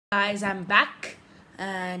Guys, I'm back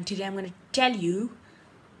and today I'm going to tell you,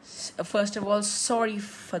 first of all, sorry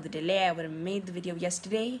for the delay. I would have made the video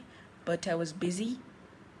yesterday, but I was busy.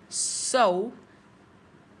 So,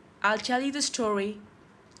 I'll tell you the story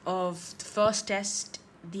of the first test,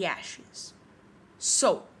 the Ashes.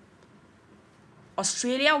 So,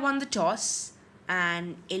 Australia won the toss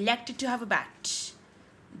and elected to have a bat.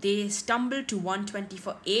 They stumbled to 120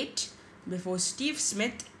 for 8 before Steve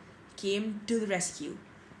Smith came to the rescue.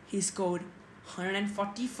 He scored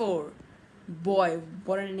 144. Boy,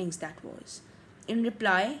 what an innings that was. In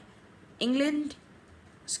reply, England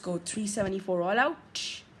scored 374 all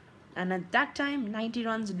out, and at that time 90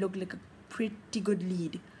 runs looked like a pretty good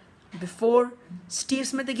lead before Steve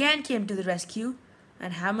Smith again came to the rescue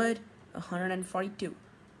and hammered 142.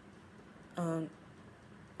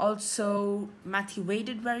 Also, Matthew Wade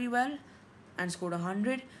did very well and scored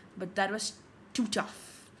 100, but that was too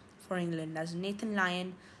tough for England as Nathan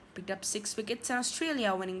Lyon picked up 6 wickets and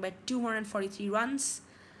Australia winning by 243 runs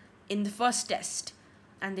in the first test,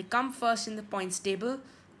 and they come first in the points table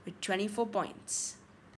with 24 points.